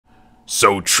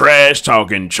So trash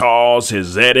talking Charles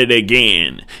is at it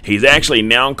again. He's actually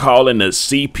now calling the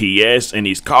CPS, and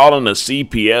he's calling the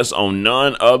CPS on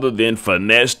none other than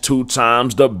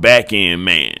Finesse2Tymes, the back end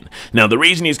man. Now the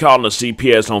reason he's calling the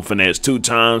CPS on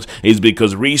Finesse2Tymes is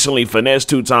because recently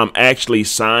Finesse2Tymes actually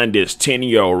signed this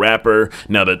 10-year-old rapper.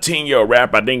 Now the 10-year-old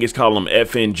rapper, I think he's calling him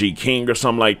FNG King or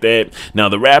something like that. Now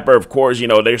the rapper, of course, you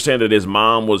know, they're saying that his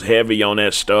mom was heavy on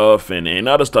that stuff and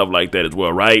other stuff like that as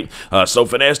well, right? So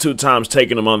Finesse2Tymes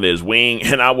taking him under his wing,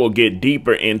 and I will get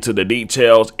deeper into the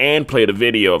details and play the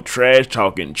video of trash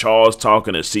talking Charles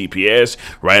talking to CPS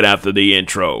right after the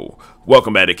intro.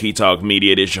 Welcome back to Key Talk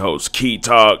Media. This is your host, Key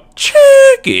Talk.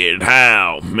 Check it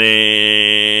out,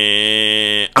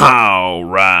 man. All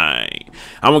right.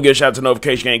 I'm going to give a shout out to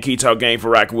Notification Gang, Key Talk Gang for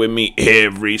rocking with me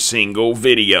every single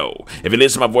video. If you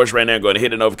listen to my voice right now, go ahead and hit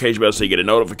the notification bell so you get a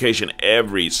notification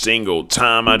every single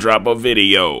time I drop a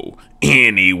video.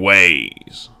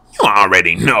 Anyways, you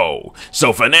already know.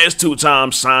 So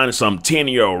Finesse2Tymes signed some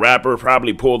 10-year-old rapper,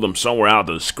 probably pulled them somewhere out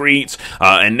the streets.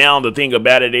 And now the thing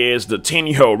about it is the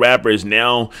 10-year-old rapper is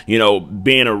now, you know,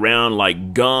 being around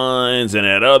like guns and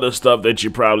that other stuff that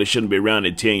you probably shouldn't be around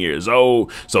at 10 years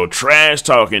old. So trash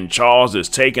talking Charles is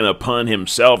taking upon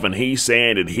himself, and he's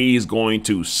saying that he's going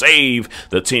to save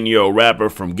the 10-year-old rapper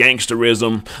from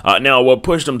gangsterism. Now what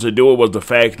pushed him to do it was the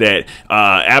fact that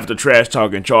after trash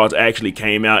talking Charles actually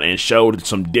came out and showed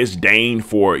some disdain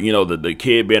for, you know, the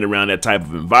kid being around that type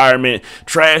of environment,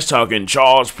 trash talking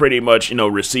Charles pretty much, you know,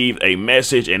 received a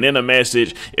message, and in the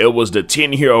message it was the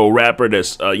 10-year-old rapper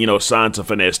that's you know, signed to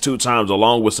Finesse2Tymes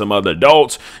along with some other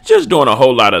adults, just doing a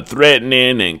whole lot of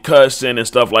threatening and cussing and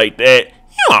stuff like that.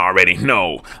 You already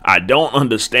know. I don't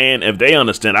understand if they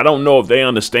understand. I don't know if they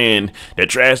understand that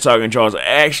trash talking Charles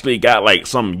actually got like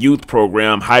some youth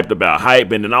program hyped about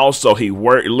hype, and then also he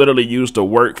literally used to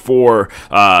work for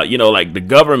you know, like the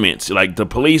governments, like the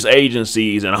police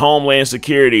agencies and Homeland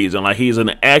Securities, and like he's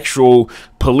an actual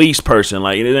police person.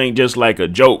 Like, it ain't just like a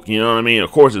joke, you know what I mean?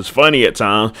 Of course it's funny at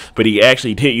times, but he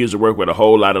actually did use to work with a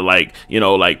whole lot of, like, you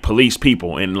know, like police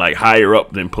people and like higher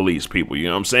up than police people, you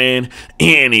know what I'm saying?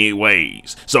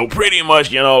 Anyways, so pretty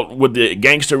much, you know, with the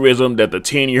gangsterism that the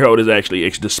 10-year-old is actually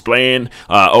displaying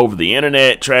over the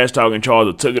internet, trash talking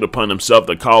Charles took it upon himself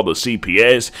to call the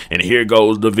CPS, and here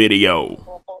goes the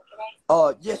video.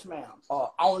 Yes ma'am. I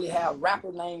only have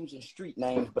rapper names and street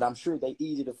names, but I'm sure they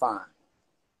easy to find.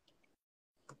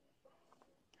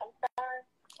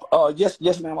 Yes,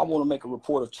 ma'am. I want to make a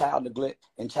report of child neglect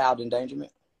and child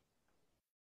endangerment.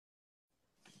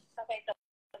 Okay, so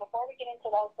before we get into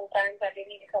those concerns, I do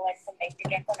need to collect some basic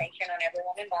information on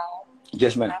everyone involved.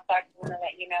 Yes, ma'am. I also want to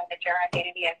let you know that your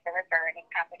identity as the referring is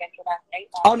confidential by state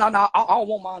law. Oh, no. I don't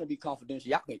want mine to be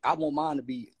confidential. I want mine to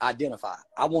be identified.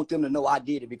 I want them to know I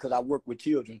did it because I work with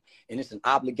children, and it's an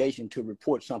obligation to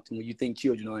report something when you think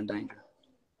children are in danger.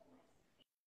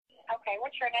 Okay,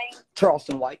 what's your name?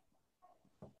 Charleston White.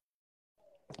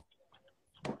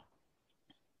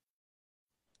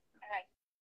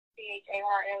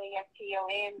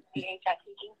 CHARLESTON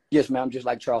Yes, ma'am. Just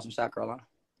like Charleston, South Carolina.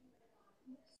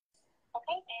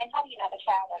 Okay, and how do you know the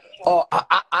child?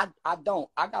 I don't.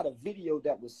 I got a video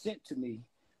that was sent to me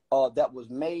that was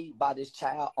made by this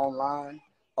child online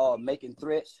making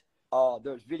threats.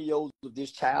 There's videos of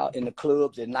this child in the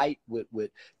clubs at night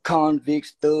with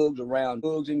convicts, thugs around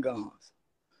drugs and guns.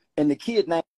 And the kid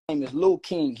name is Lil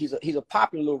King. He's a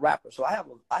popular little rapper. So I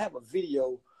have a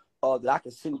video that I can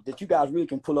send that you guys really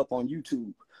can pull up on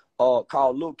YouTube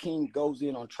called Lil King Goes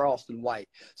In on Charleston White.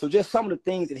 So just some of the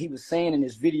things that he was saying in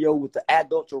this video with the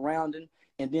adults around him,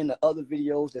 and then the other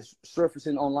videos that's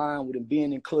surfacing online with him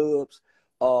being in clubs,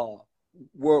 were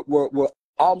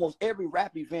almost every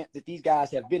rap event that these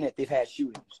guys have been at, they've had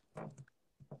shootings. Okay,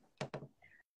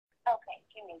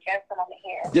 give me just a moment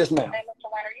here. Yes, ma'am.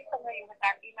 Mr. White, are you familiar with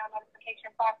our email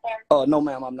notification process? No,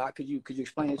 ma'am, I'm not. Could you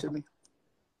explain it to me?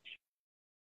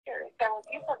 Sure. So if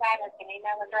you provide us an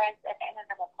email address, at the end of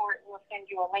the report, we'll send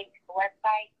you a link to the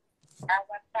website, our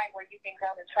website, where you can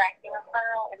go to track your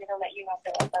referral, and it'll let you know if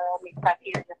the referral meets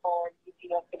criteria for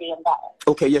CPS to be involved.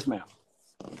 Okay, yes, ma'am.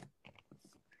 All right,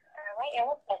 and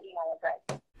what's that email address?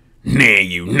 Now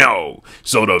you know.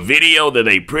 So the video that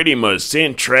they pretty much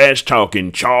sent trash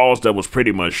talking Charles that was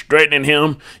pretty much threatening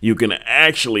him, you can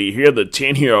actually hear the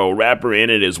 10-year-old rapper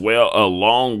in it as well,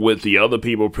 along with the other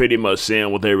people pretty much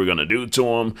saying what they were going to do to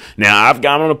him. Now I'm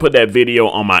going to put that video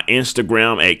on my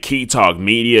Instagram at Key Talk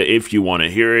Media if you want to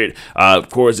hear it.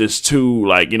 Of course, it's too,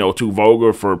 like, you know, too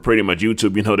vulgar for pretty much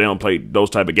YouTube. You know, they don't play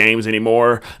those type of games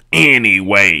anymore.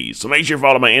 Anyways, so make sure you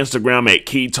follow my Instagram at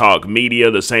Key Talk Media,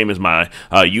 the same as my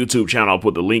YouTube YouTube channel. I'll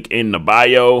put the link in the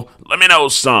bio. Let me know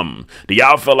something. Do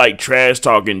y'all feel like trash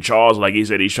talking Charles, like he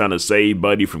said he's trying to save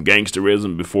Buddy from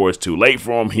gangsterism before it's too late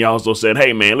for him? He also said,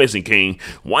 hey man, listen King,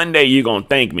 one day you're gonna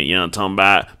thank me, you know what I'm talking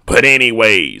about? But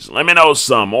anyways, let me know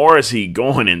something. Or is he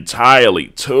going entirely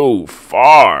too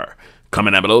far?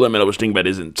 Comment down below, let me know what you think about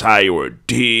his entire ordeal.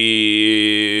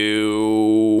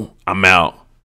 I'm out.